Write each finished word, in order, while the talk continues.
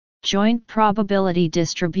Joint probability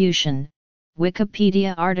distribution,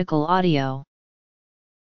 Wikipedia article audio.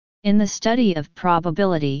 In the study of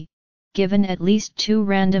probability, given at least two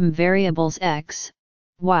random variables x,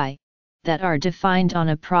 y, that are defined on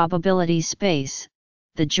a probability space,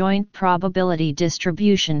 the joint probability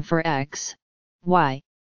distribution for x, y,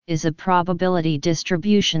 is a probability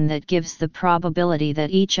distribution that gives the probability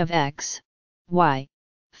that each of x, y,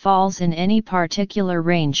 falls in any particular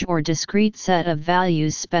range or discrete set of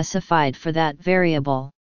values specified for that variable.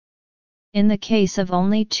 In the case of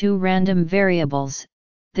only two random variables,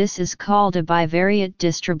 this is called a bivariate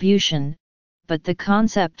distribution, but the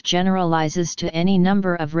concept generalizes to any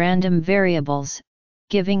number of random variables,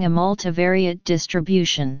 giving a multivariate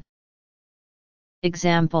distribution.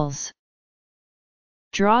 Examples: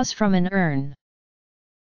 draws from an urn,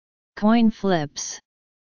 coin flips,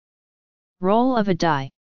 roll of a die.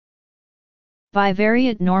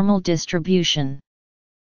 Bivariate normal distribution,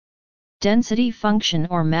 density function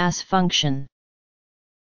or mass function,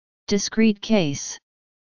 discrete case,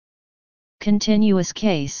 continuous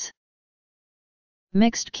case,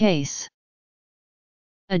 mixed case.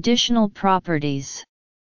 Additional properties: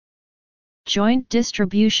 joint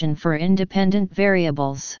distribution for independent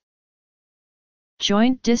variables,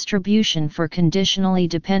 joint distribution for conditionally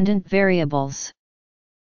dependent variables,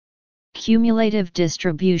 cumulative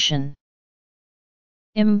distribution.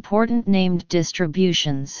 Important named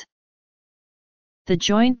distributions. The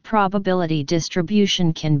joint probability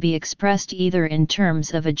distribution can be expressed either in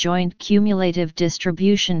terms of a joint cumulative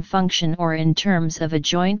distribution function or in terms of a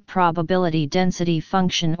joint probability density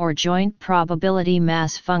function or joint probability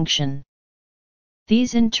mass function.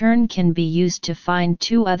 These in turn can be used to find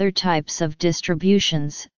two other types of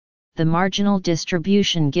distributions: the marginal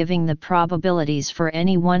distribution giving the probabilities for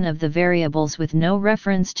any one of the variables with no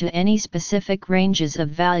reference to any specific ranges of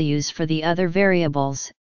values for the other variables,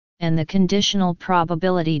 and the conditional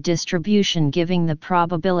probability distribution giving the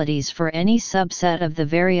probabilities for any subset of the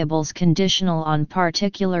variables conditional on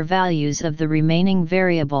particular values of the remaining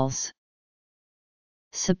variables.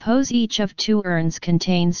 Suppose each of two urns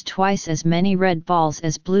contains twice as many red balls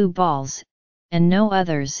as blue balls, and no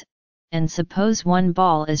others, and suppose one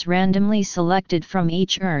ball is randomly selected from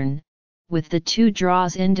each urn, with the two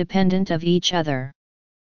draws independent of each other.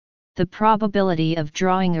 The probability of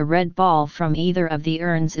drawing a red ball from either of the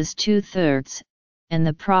urns is 2/3, and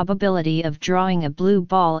the probability of drawing a blue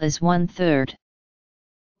ball is 1/3.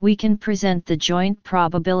 We can present the joint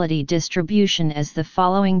probability distribution as the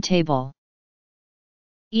following table.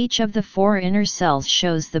 Each of the four inner cells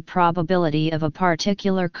shows the probability of a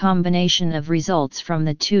particular combination of results from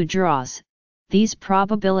the two draws. These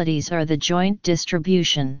probabilities are the joint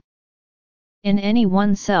distribution. In any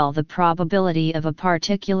one cell, the probability of a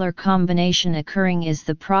particular combination occurring is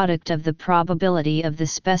the product of the probability of the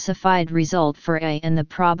specified result for A and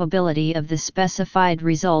the probability of the specified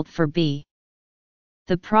result for B.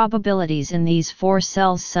 The probabilities in these four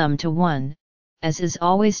cells sum to 1, as is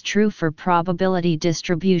always true for probability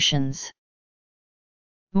distributions.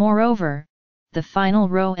 Moreover, the final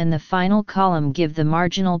row and the final column give the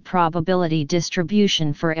marginal probability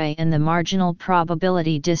distribution for A and the marginal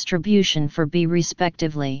probability distribution for B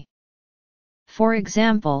respectively. For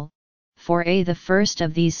example, for A, the first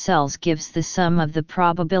of these cells gives the sum of the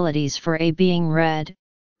probabilities for A being red,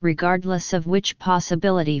 regardless of which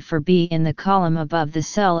possibility for B in the column above the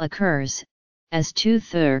cell occurs, as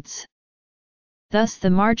 2/3. Thus the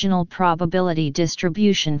marginal probability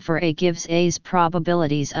distribution for A gives A's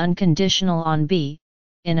probabilities unconditional on B,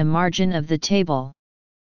 in a margin of the table.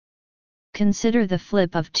 Consider the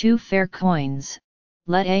flip of two fair coins.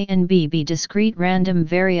 Let A and B be discrete random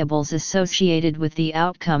variables associated with the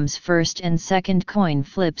outcomes first and second coin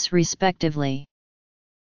flips respectively.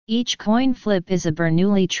 Each coin flip is a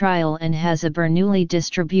Bernoulli trial and has a Bernoulli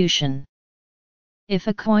distribution. If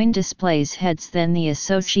a coin displays heads, then the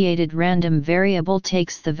associated random variable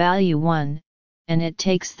takes the value 1, and it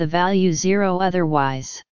takes the value 0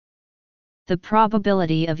 otherwise. The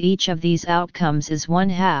probability of each of these outcomes is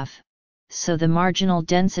 1/2, so the marginal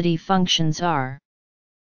density functions are.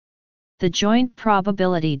 The joint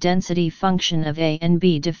probability density function of A and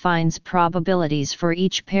B defines probabilities for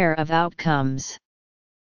each pair of outcomes.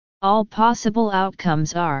 All possible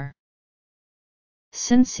outcomes are.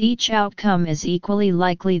 Since each outcome is equally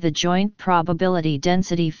likely, the joint probability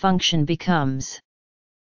density function becomes.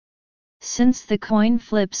 Since the coin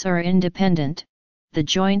flips are independent, the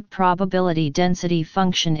joint probability density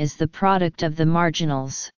function is the product of the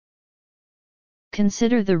marginals.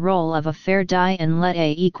 Consider the roll of a fair die and let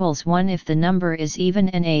A equals 1 if the number is even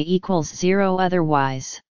and A equals 0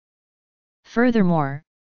 otherwise. Furthermore,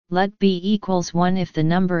 let b equals 1 if the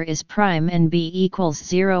number is prime and b equals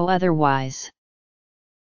 0 otherwise.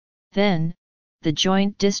 Then, the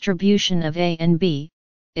joint distribution of A and B,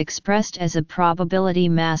 expressed as a probability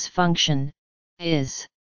mass function, is.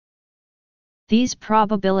 These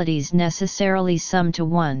probabilities necessarily sum to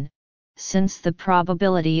 1, since the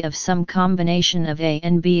probability of some combination of A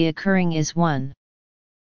and B occurring is 1.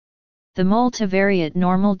 The multivariate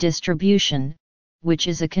normal distribution, which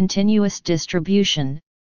is a continuous distribution,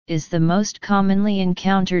 is the most commonly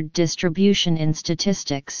encountered distribution in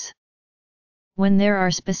statistics. When there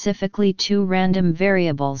are specifically two random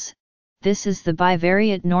variables, this is the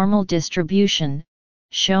bivariate normal distribution,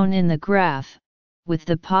 shown in the graph, with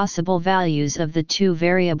the possible values of the two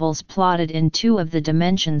variables plotted in two of the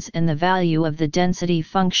dimensions and the value of the density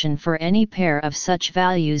function for any pair of such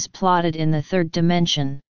values plotted in the third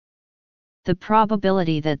dimension. The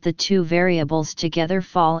probability that the two variables together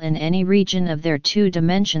fall in any region of their two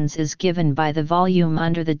dimensions is given by the volume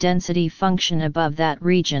under the density function above that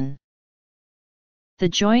region. The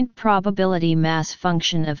joint probability mass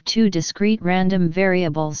function of two discrete random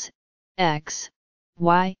variables, x,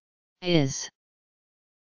 y, is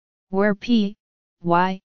where p,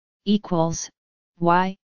 y, equals,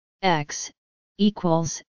 y, x,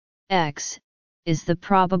 equals, x, is the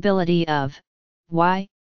probability of, y,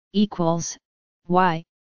 equals, y,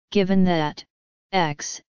 given that,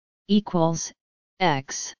 x, equals,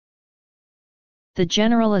 x. The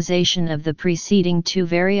generalization of the preceding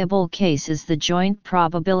two-variable case is the joint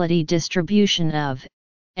probability distribution of,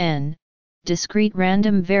 n, discrete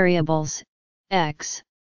random variables, x,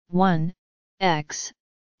 1, x,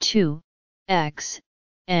 2, x,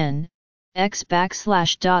 n, x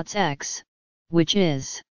backslash dots x, which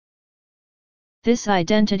is. This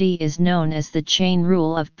identity is known as the chain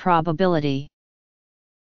rule of probability.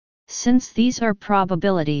 Since these are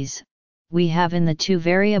probabilities, we have in the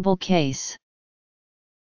two-variable case,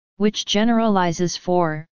 which generalizes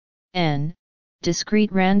for, n,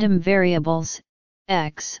 discrete random variables,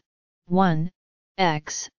 x, 1,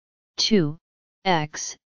 x, 2,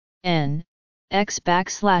 x, n, x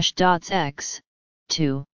backslash dots x,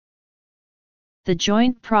 2. The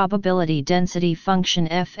joint probability density function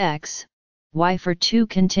fx, y for two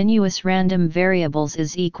continuous random variables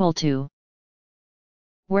is equal to,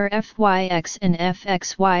 where fyx and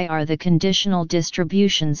fxy are the conditional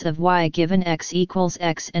distributions of y given x equals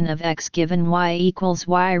x and of x given y equals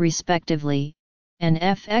y respectively, and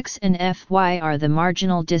fx and fy are the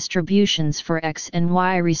marginal distributions for x and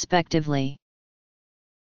y respectively.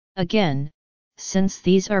 Again, since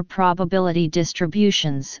these are probability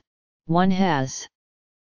distributions, one has.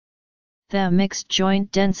 The mixed joint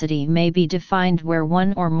density may be defined where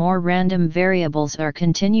one or more random variables are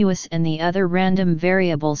continuous and the other random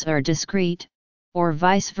variables are discrete, or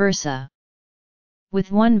vice versa.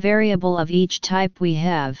 With one variable of each type we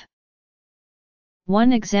have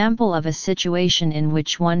one example of a situation in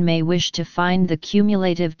which one may wish to find the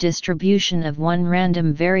cumulative distribution of one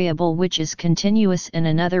random variable which is continuous and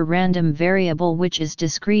another random variable which is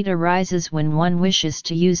discrete arises when one wishes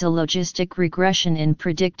to use a logistic regression in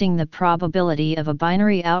predicting the probability of a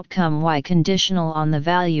binary outcome y conditional on the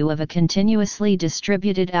value of a continuously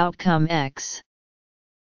distributed outcome x.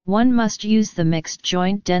 One must use the mixed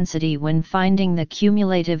joint density when finding the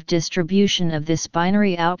cumulative distribution of this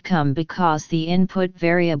binary outcome because the input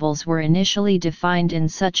variables were initially defined in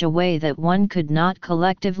such a way that one could not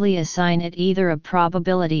collectively assign it either a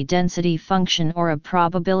probability density function or a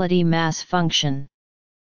probability mass function.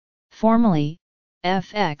 Formally,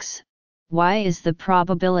 fx, y is the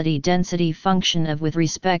probability density function of with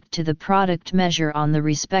respect to the product measure on the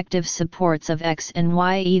respective supports of x and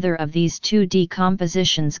y. Either of these two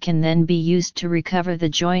decompositions can then be used to recover the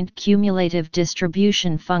joint cumulative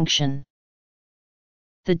distribution function.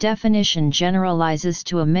 The definition generalizes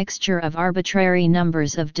to a mixture of arbitrary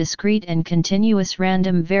numbers of discrete and continuous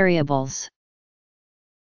random variables.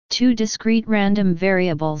 Two discrete random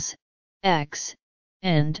variables, x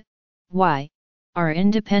and y, are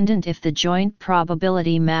independent if the joint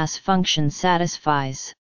probability mass function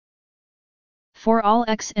satisfies for all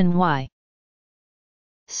x and y.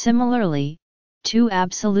 Similarly, two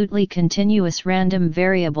absolutely continuous random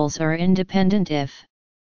variables are independent if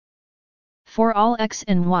for all x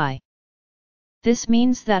and y. This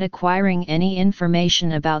means that acquiring any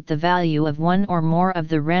information about the value of one or more of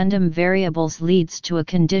the random variables leads to a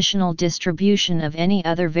conditional distribution of any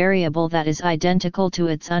other variable that is identical to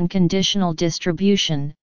its unconditional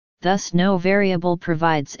distribution, thus no variable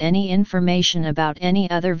provides any information about any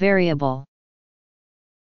other variable.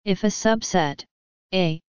 If a subset,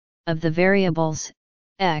 A, of the variables,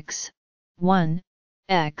 x, 1,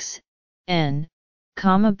 x, n,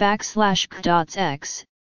 x,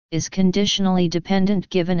 is conditionally dependent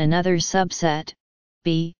given another subset,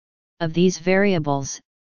 B, of these variables,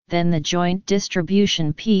 then the joint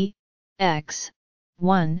distribution P, x,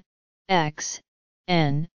 1, x,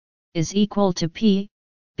 n, is equal to P,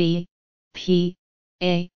 B, P,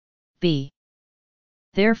 A, B.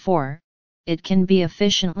 Therefore, it can be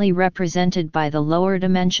efficiently represented by the lower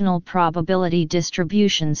dimensional probability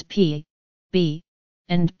distributions P, B,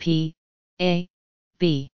 and P, A,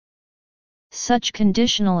 B. Such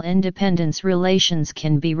conditional independence relations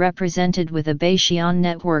can be represented with a Bayesian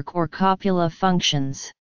network or copula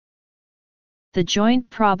functions. The joint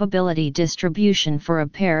probability distribution for a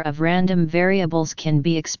pair of random variables can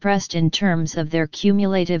be expressed in terms of their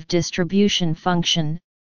cumulative distribution function,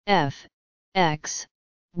 f, x,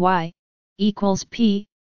 y, equals p,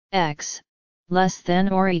 x, less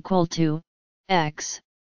than or equal to, x,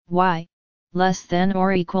 y, less than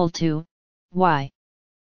or equal to, y.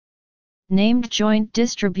 Named joint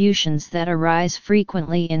distributions that arise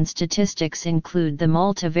frequently in statistics include the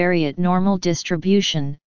multivariate normal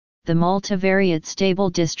distribution, the multivariate stable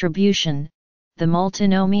distribution, the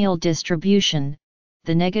multinomial distribution,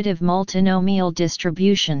 the negative multinomial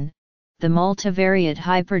distribution, the multivariate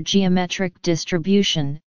hypergeometric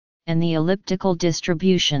distribution, and the elliptical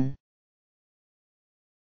distribution.